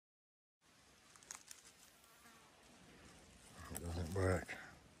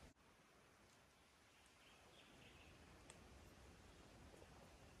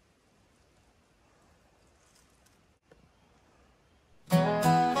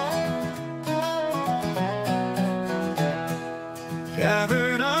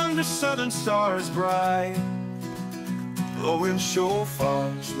under southern stars bright, blowing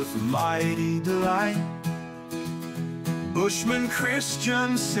shofars with mighty delight. Bushman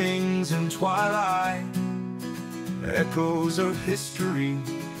Christian sings in twilight, echoes of history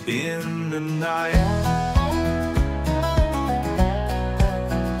in the night.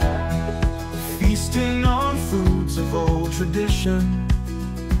 Feasting on foods of old tradition,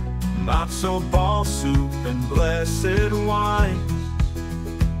 matzo ball soup and blessed wine.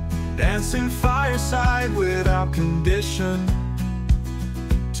 Dancing fireside without condition,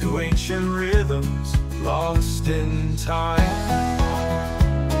 to ancient rhythms lost in time.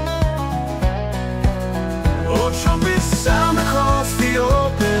 Oh, trumpets sound across the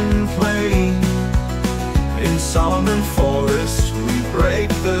open plain. In Solomon Forest we break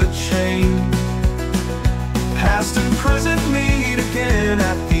the chain. Past and present meet again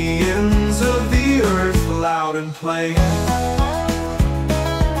at the ends of the earth, loud and plain.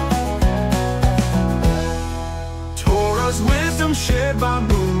 Torah's wisdom shared by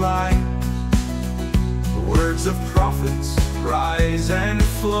moonlight, words of prophets rise and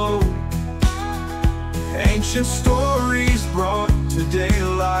flow. Ancient stories brought to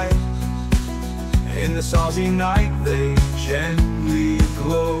daylight, in this Aussie night they gently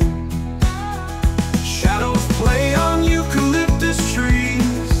glow. Shadows play on eucalyptus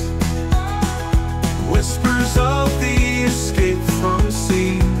trees, whispers of the escape from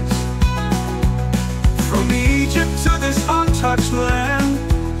seas. From Egypt to this untouched land,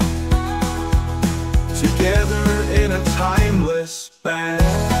 together in a timeless band.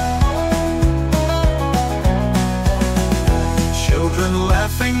 Children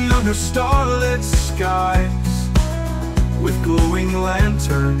laughing under starlit skies, with glowing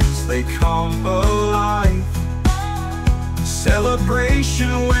lanterns they come alive.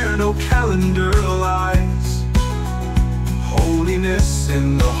 Celebration where no calendar lies, holiness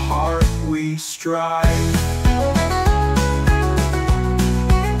in the heart we strive.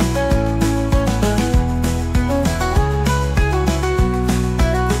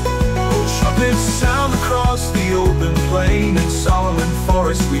 Trumpets sound across the open plain. In Solomon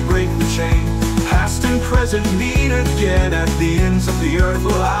Forest we break the chain. Past and present meet again at the ends of the earth,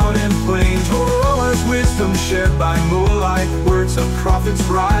 loud and plain. Torah's wisdom shared by moonlight, words of prophets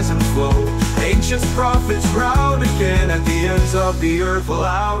rise and flow. Ancient prophets round again at the ends of the earth,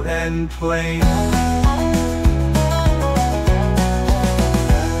 loud and plain.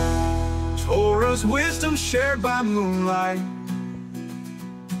 Torah's wisdom shared by moonlight,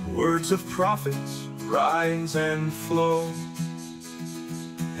 words of prophets rise and flow.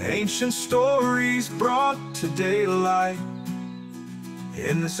 Ancient stories brought to daylight,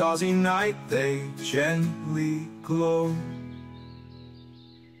 in this Aussie night they gently glow.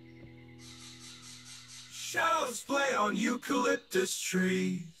 Shadows play on eucalyptus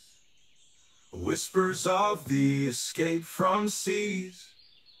trees, whispers of the escape from seas.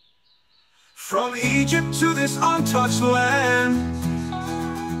 From Egypt to this untouched land,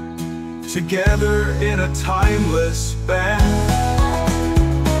 together in a timeless band.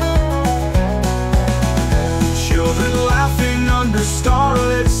 Children laughing under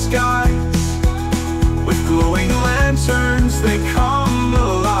starlit skies, with glowing lanterns they come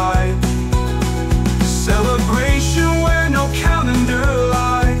alive. Celebration where no calendar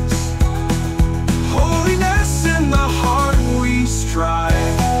lies, holiness in the heart we strive.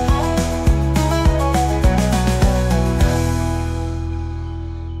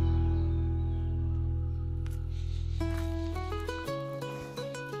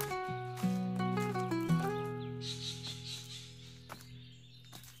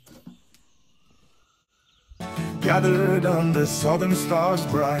 Gathered under southern stars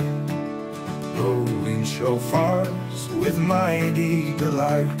bright, blowing shofars with mighty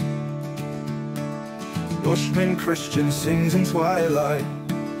delight. Bushman Christian sings in twilight,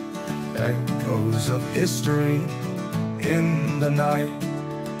 echoes of history in the night.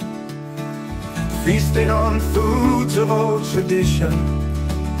 Feasting on foods of old tradition,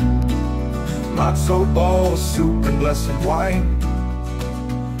 matzo ball soup and blessed wine.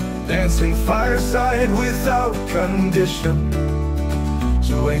 Dancing fireside without condition,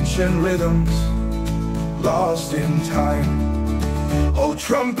 to ancient rhythms lost in time. Oh,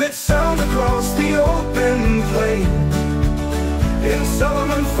 trumpets sound across the open plain. In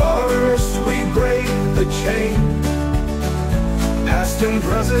Solomon Forest we break the chain. Past and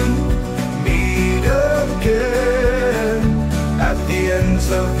present meet again at the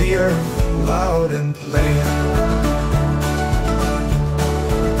ends of the earth, loud and plain.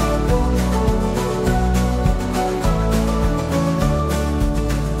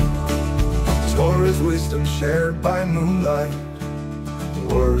 Torah's wisdom shared by moonlight,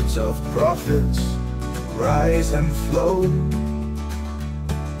 Words of prophets rise and flow.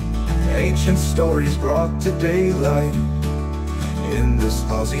 Ancient stories brought to daylight. In this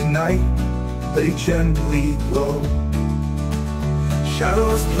Aussie night, they gently glow.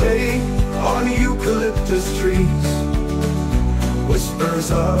 Shadows play on eucalyptus trees,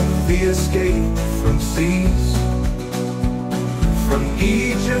 whispers of the escape from seas. From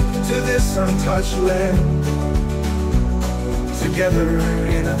Egypt to this untouched land, together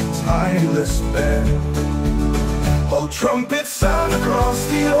in a timeless band. While trumpets sound across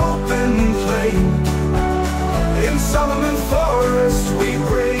the open plain, in Solomon Forest we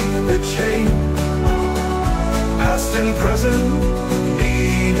break the chain. Past and present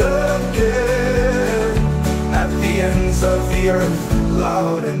meet again, at the ends of the earth,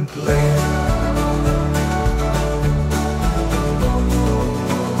 loud and plain.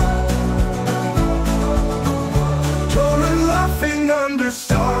 Under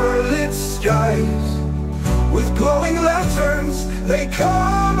starlit skies, with glowing lanterns they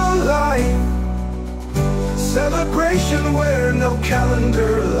come alive. Celebration where no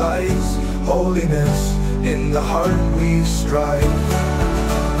calendar lies, holiness in the heart we strive.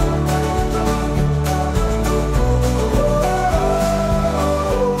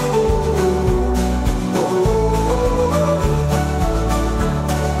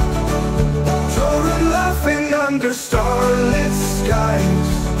 Children laughing under starlit skies,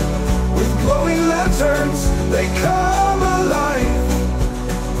 with glowing lanterns they come alive.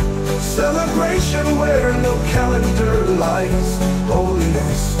 Celebration where no calendar lies,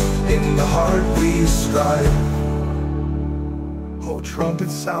 holiness in the heart we strive. Oh,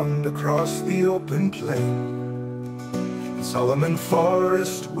 trumpets sound across the open plain, in Solomon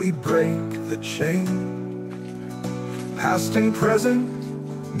Forest we break the chain. Past and present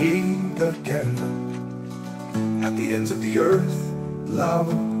meet again, at the ends of the earth, loud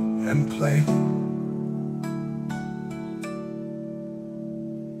and plain.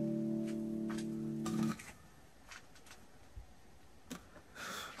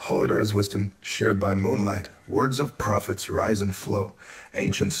 Holders' wisdom shared by moonlight, words of prophets rise and flow.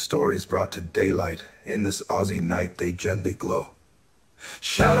 Ancient stories brought to daylight, in this Aussie night they gently glow.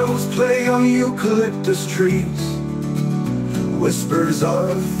 Shadows play on eucalyptus trees, whispers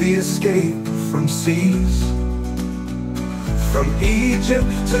of the escape from seas. From Egypt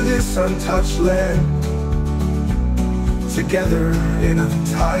to this untouched land, together in a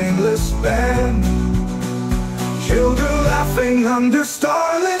timeless band. Children laughing under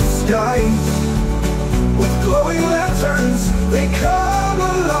starlit skies, with glowing lanterns they come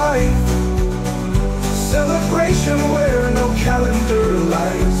alive. Celebration where no calendar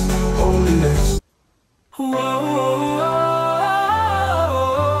lies, holiness. Whoa.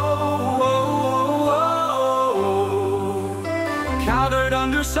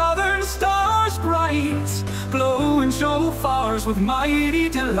 Under southern stars bright, blowing shofars with mighty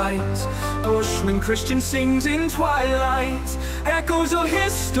delight. Bushman Christian sings in twilight, echoes of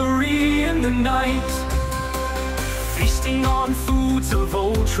history in the night. Feasting on foods of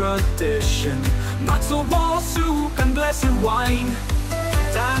old tradition, matzo ball soup and blessed wine.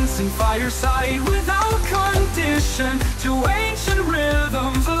 Dancing fireside without condition, to ancient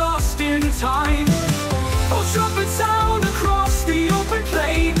rhythms lost in time. Oh, trumpets sound across the open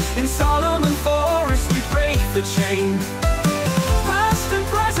plain, in Solomon Forest we break the chain. Past and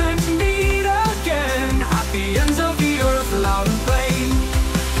present meet again, at the ends of the earth, loud and plain.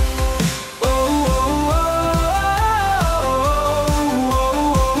 Oh, oh, oh,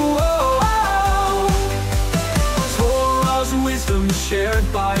 oh, oh, oh. Torah's wisdom shared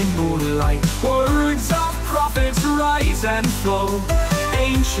by moonlight, words of prophets rise and flow.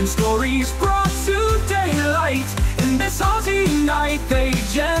 Ancient stories brought to daylight, in this Aussie night they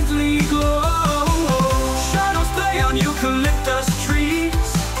gently glow. Shadows play on eucalyptus trees,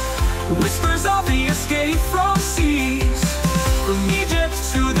 whispers of the escape from seas. From Egypt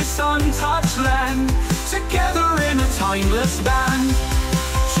to this untouched land, together in a timeless band.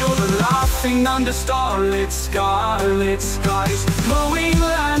 Children laughing under starlit skies, glowing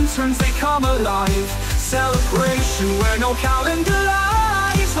lanterns they come alive. Celebration where no calendar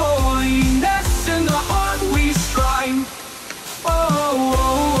lies, holiness in the heart we strive. Oh, oh,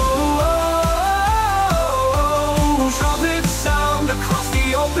 oh, oh, oh. Trumpets sound across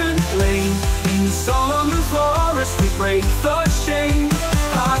the open plain, in Solomon Forest we break the chain.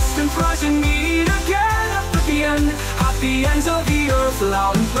 Past and present meet again, at the ends of the earth,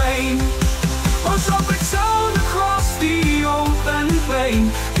 loud and plain. Oh, trumpets sound across the open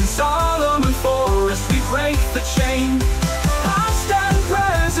plain, in Solomon Forest we break the chain. Past and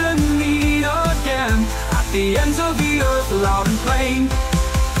present meet again, at the ends of the earth, loud and plain.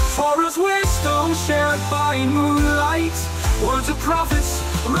 Shadows wisdom shared by moonlight. Words of prophets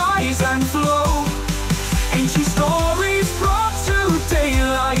rise and flow. Ancient stories brought to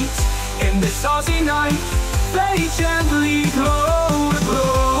daylight. In this Aussie night, they gently glow,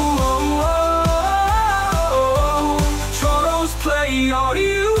 glow. Toros play on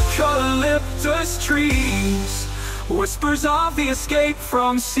eucalyptus trees. Whispers of the escape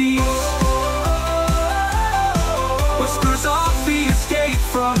from seas. Whispers of the escape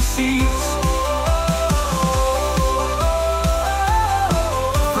from seas.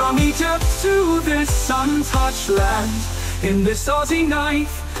 From Egypt to this untouched land, in this Aussie night,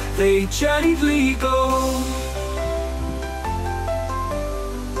 they gently glow.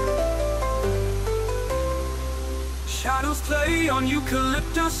 Shadows play on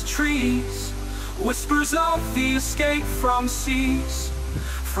eucalyptus trees. Whispers of the escape from seas.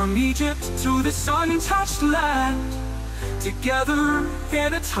 From Egypt to this untouched land, together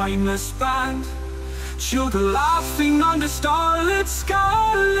in a timeless band. Children laughing under starlit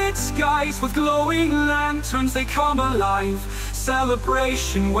skies. With glowing lanterns they come alive.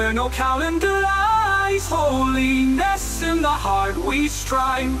 Celebration where no calendar lies. Holiness in the heart we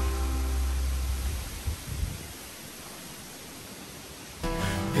strive.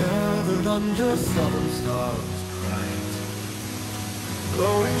 Gathered under southern stars bright,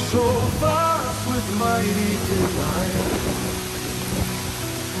 blowing shofars with mighty delight.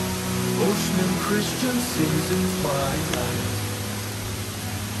 Ocean and Christian sings in twilight,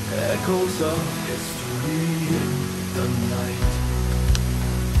 echoes of history in the night.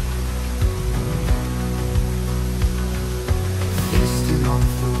 Feasting on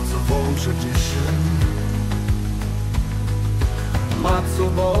foods of old tradition, matzo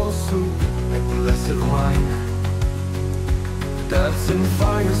ball soup and blessed wine, dancing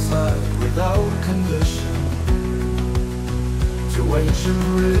fireside without condition, to ancient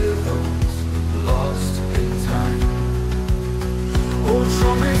rhythms lost in time. Old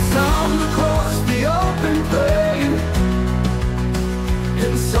trumpets sound across the open plain.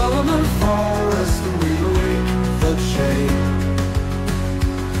 In Solomon forest we break the chain.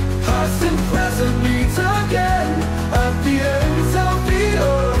 Past and present meet again at the ends of the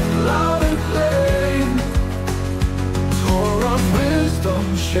earth, loud and plain. Torah wisdom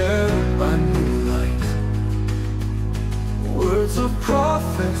shared by moonlight. Words of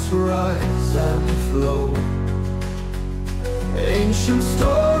prophets rise and flow. Ancient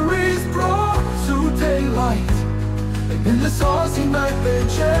stories brought to daylight, and in this Aussie night they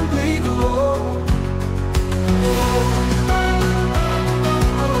gently glow.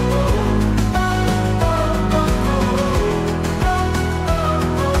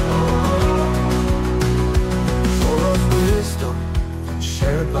 Torah's wisdom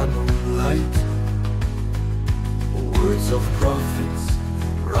shared by moonlight. Words of prophets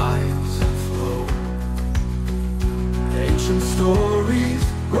rise and flow. Ancient stories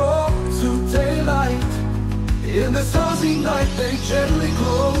brought to daylight. In this Aussie night they gently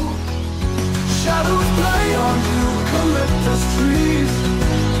glow. Shadows play on eucalyptus trees.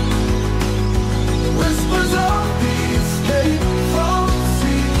 Whispers of the escape from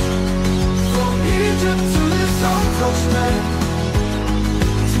sea. From Egypt to this untouched land,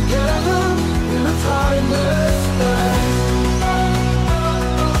 together in a timeless land.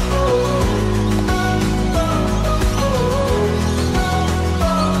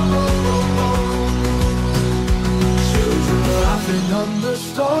 Under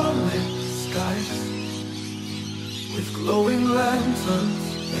starlit skies, with glowing lanterns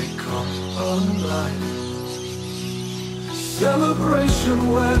they come alive. Celebration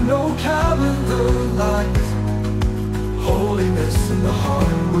where no calendar lies. Holiness in the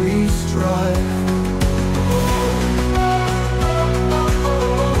heart we strive.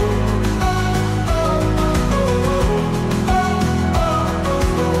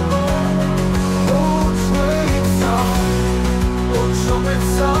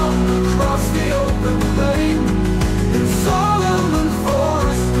 Sound across the open plain. In Solomon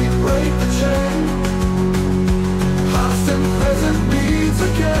forest we break the chain. Past and present meet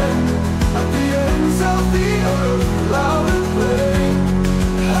again at the ends of the earth, loud and plain.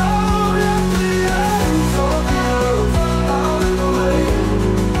 Out at the ends of the earth, loud and plain.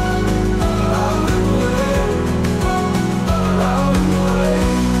 Loud and plain. Loud and plain.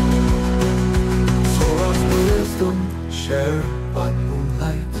 Torah's wisdom shared by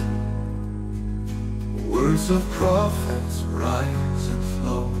moonlight. Words of prophets rise and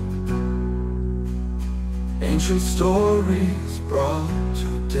flow. Ancient stories brought to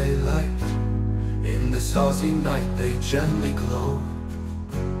daylight. In this Aussie night they gently glow.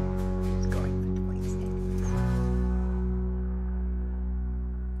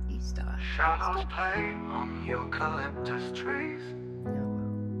 You start. shadows play on eucalyptus trees.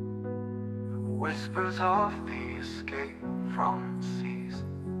 Whispers of the escape from seas.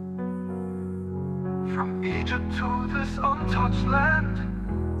 From Egypt to this untouched land,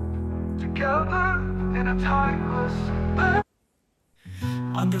 together in a timeless band.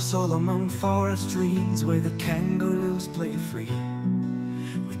 Under Solomon forest trees where the kangaroos play free,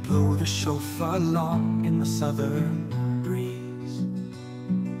 we blow the shofar long in the southern breeze.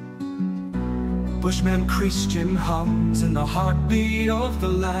 Bushman Christian hums in the heartbeat of the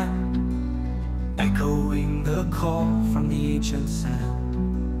land, echoing the call from the ancient sand.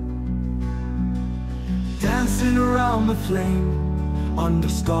 Dancing around the flame under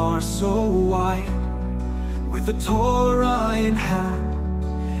stars so wide, with the Torah in hand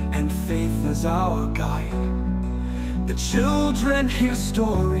and faith as our guide. The children hear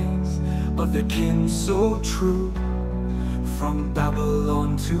stories of their kin so true, from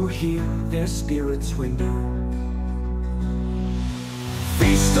Babylon to here their spirits renew.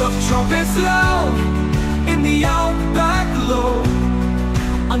 Feast of trumpets loud in the outback low,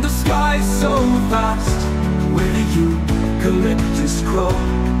 under skies so vast where the eucalyptus grow.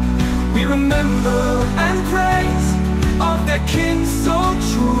 We remember and praise of their kin so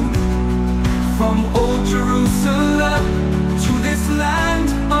true, from old Jerusalem to this land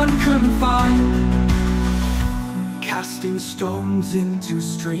unconfined. Casting stones into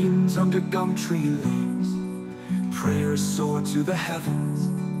streams under gum tree leaves, prayers soar to the heavens,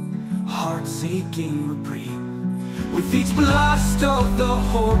 hearts seeking reprieve. With each blast of the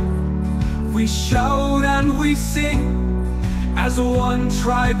horn, we shout and we sing. As one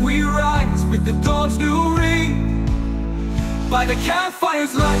tribe we rise with the dawn's new ring. By the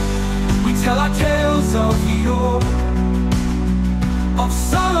campfire's light, we tell our tales of yore, of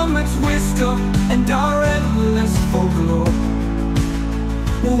Solomon's wisdom and our endless folklore.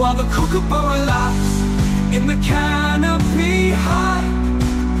 While the kookaburra laughs in the canopy high,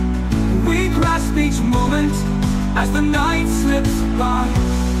 we grasp each moment as the night slips by.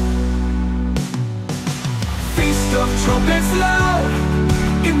 Feast of trumpets loud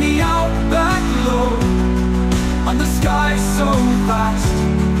in the outback low, on the sky so vast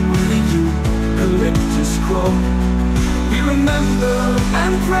where the eucalyptus grow. We remember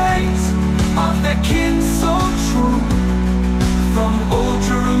and praise of their kin so true, from old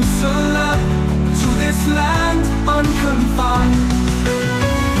Jerusalem to this land unconfined.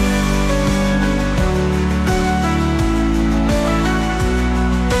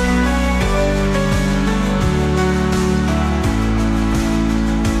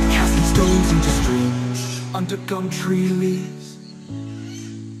 Stones into streams under gum tree leaves,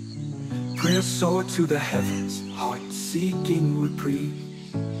 prayers soar to the heavens, hearts seeking reprieve.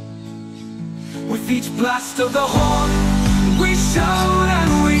 With each blast of the horn, we shout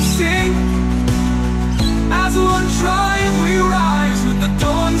and we sing. As one tribe we rise with the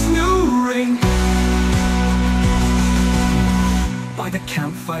dawn's new ring. By the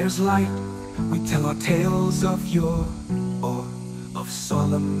campfire's light, we tell our tales of yore, of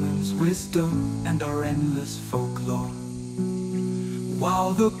Solomon's wisdom and our endless folklore.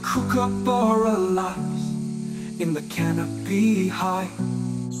 While the kookaburra laughs in the canopy high,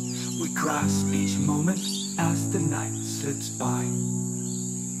 we grasp each moment as the night slips by.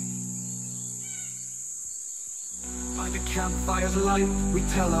 By the campfire's light, we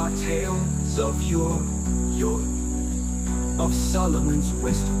tell our tales of yore, of Solomon's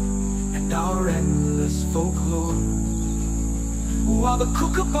wisdom and our endless folklore. While the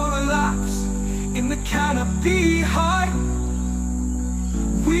kookaburra laughs in the canopy high,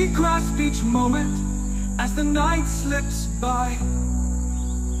 we grasp each moment as the night slips by.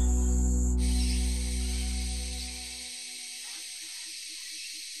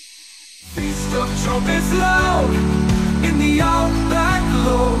 Feast of trumpets loud in the outback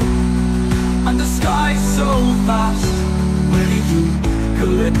low, under skies so vast where the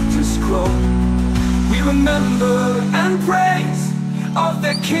eucalyptus grow. We remember and praise of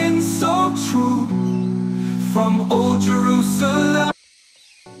their kin so true, from old Jerusalem.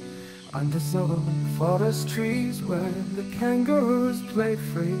 Under Solomon forest trees where the kangaroos play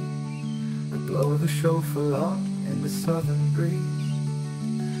free, we blow the shofar long in the southern breeze.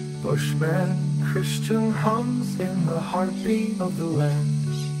 Bushman Christian hums in the heartbeat of the land,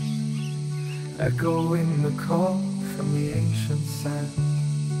 echoing the call from the ancient sand.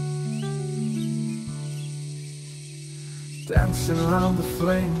 Dancing around the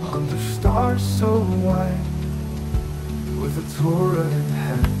flame under stars so wide, with a Torah in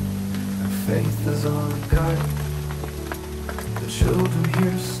hand and faith as our guide. The children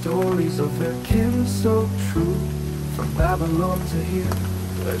hear stories of their kin so true, from Babylon to here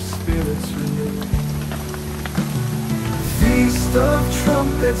their spirits renewed. Feast of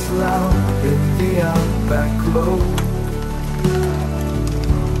trumpets loud in the outback glow,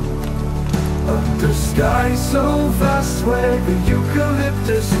 under skies so vast where the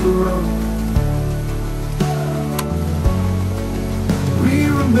eucalyptus grows. We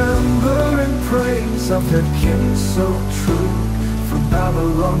remember and praise of their kin so true, from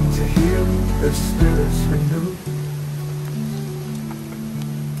Babylon to here, their spirits renewed.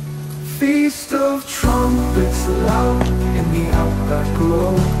 Feast of trumpets loud in the outback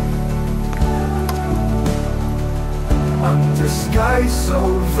glow, under skies so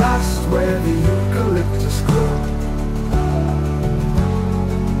vast where the eucalyptus grows.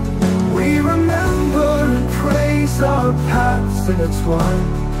 We remember and praise our paths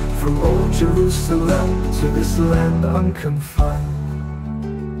intertwined, from old Jerusalem to this land unconfined.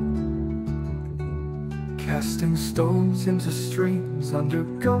 Casting stones into streams under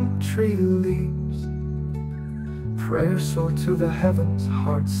gum tree leaves, prayers soar to the heavens,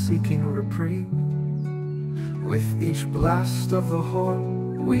 hearts seeking reprieve. With each blast of the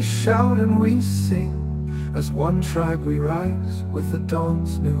horn, we shout and we sing. As one tribe we rise with the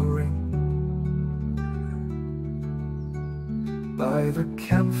dawn's new ring. By the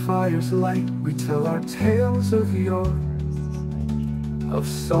campfire's light we tell our tales of yore, of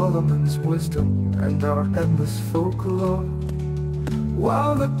Solomon's wisdom and our endless folklore.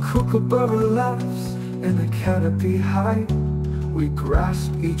 While the kookaburra laughs in the canopy high, we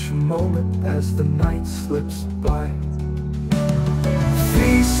grasp each moment as the night slips by.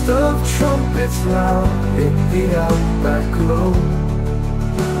 Feast of trumpets loud in the outback glow,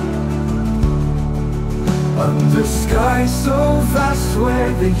 under skies so vast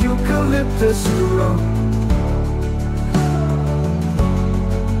where the eucalyptus grows.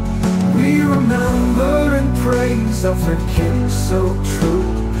 We remember and praise of their kin so true,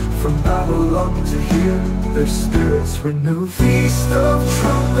 from Babylon to here, their spirits renew. Feast of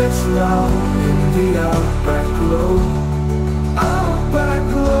trumpets loud in the outback glow, outback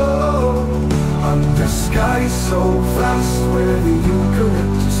glow, under skies so vast where the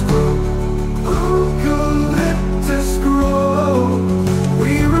eucalyptus grows. Eucalyptus grows.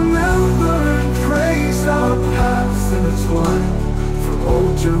 We remember and praise our paths intertwined, from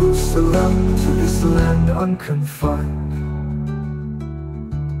old Jerusalem to this land unconfined.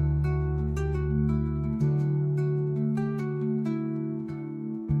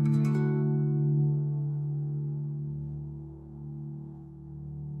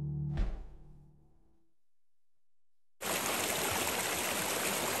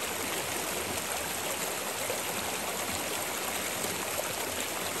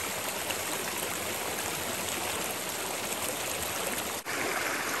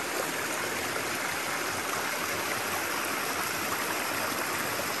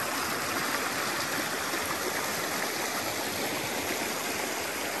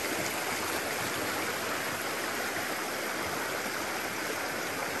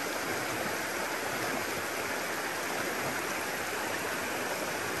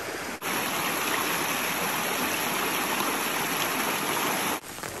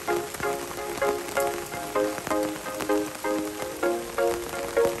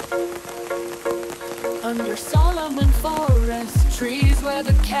 Under Solomon forest trees where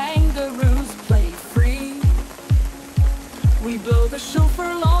the kangaroos play free, we blow the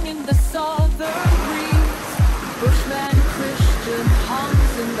shofar long in the southern breeze. Bushman Christian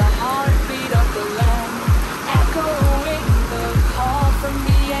hums in the heartbeat of the land, echoing the call from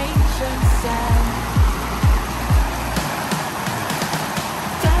the ancient sand.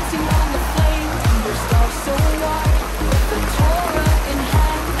 Dancing on the flame under stars so wide, with the Torah in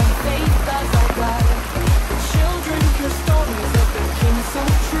hand and faith as our guide. Children hear stories of their king so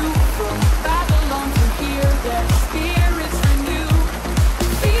true, from Babylon to here their spirits renew.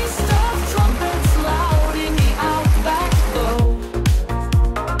 Feast of trumpets loud in the outback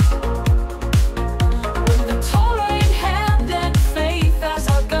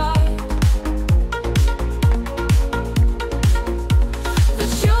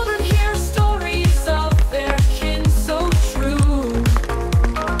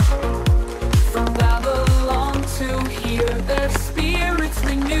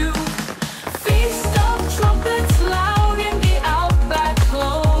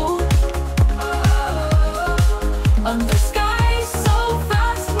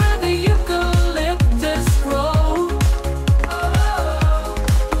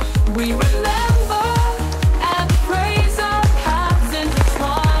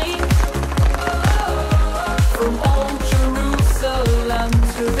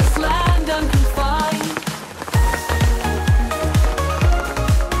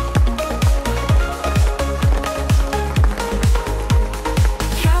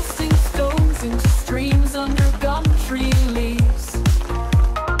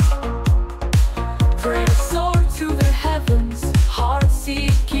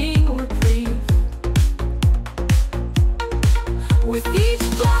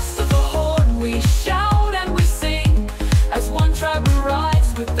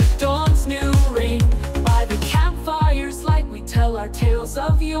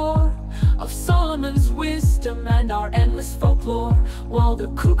of Solomon's wisdom and our endless folklore. While the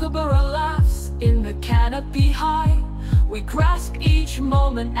kookaburra laughs in the canopy high, we grasp each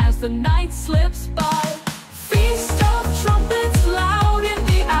moment as the night slips by. Feast of trumpets loud in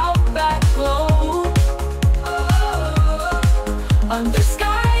the outback glow, under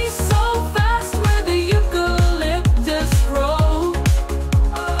skies so vast where the eucalyptus grow.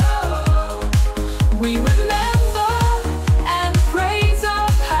 We remember and praise our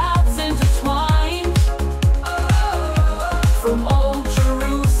paths intertwined, from old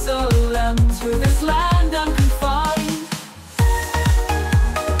Jerusalem to this land unconfined.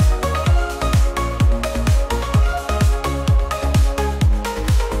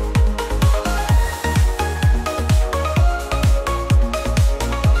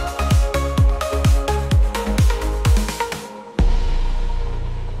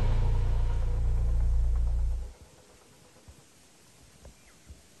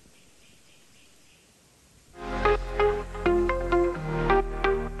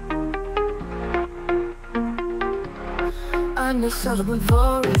 And the Solomon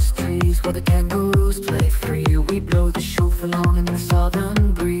forest trees where the kangaroos play free. We blow the shofar long in the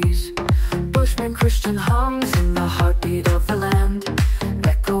southern breeze. Bushman Christian hums in the heartbeat of the land,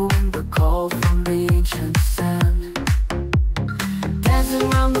 echoing the call from the ancient sand. Dancing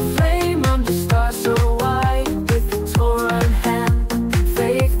round the flame under stars so wide, with the Torah in hand and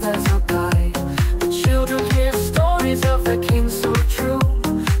faith as our guide. The children hear stories of their king so true,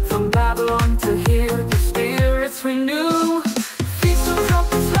 from Babylon to here the spirits renew.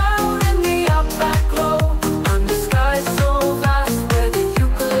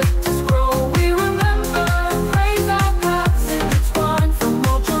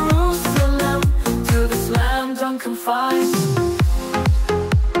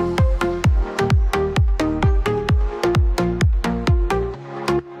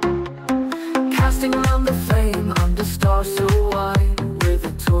 Casting around the flame under stars so wide, with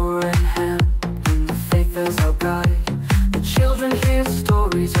a Torah in hand and the faith as our guide. The children hear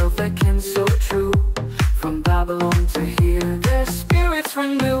stories of their kin so true, from Babylon to here their spirits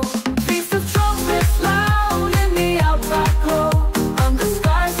renew. Feast of trumpets loud in the outback glow, under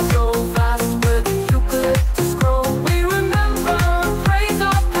skies so vast where the eucalyptus grow. We remember, praise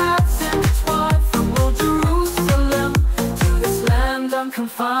our paths intertwined, from old Jerusalem to this land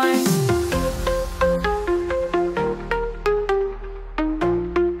unconfined.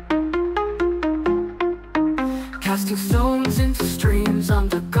 Casting stones into streams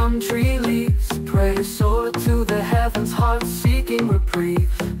under gum tree leaves, prayer soar to the heavens, hearts seeking reprieve.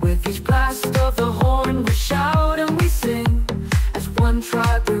 With each blast of the horn we shout and we sing, as one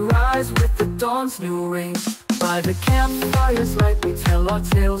tribe we rise with the dawn's new ring. By the campfire's light we tell our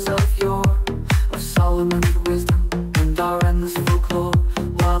tales of yore, of Solomon's wisdom and our endless folklore.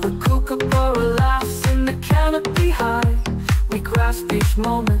 While the kookaburra laughs in the canopy high, we grasp each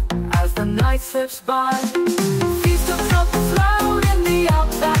moment as the night slips by. Feast of trumpets loud in the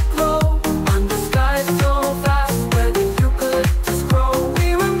outback glow, under skies so vast where the eucalyptus grow.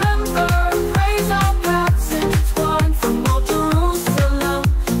 We remember, praise our paths intertwined, from old Jerusalem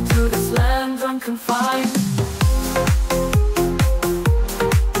to this land unconfined.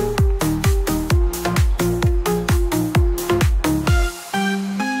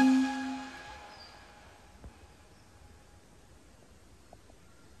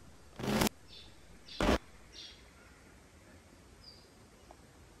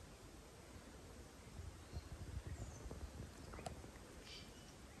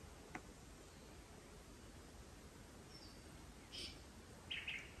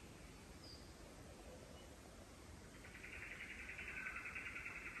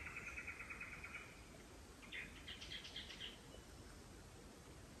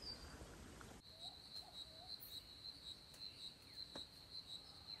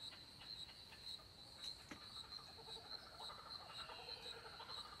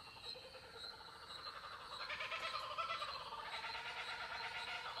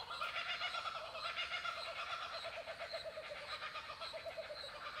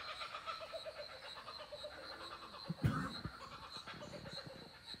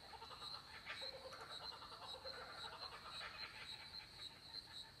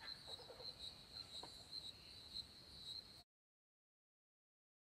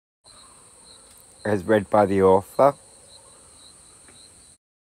 As read by the author.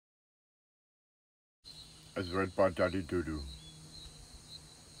 As read by Daddy Doodoo.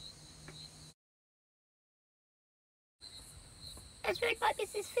 As read by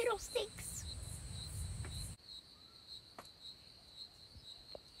Mrs. Fiddlesticks.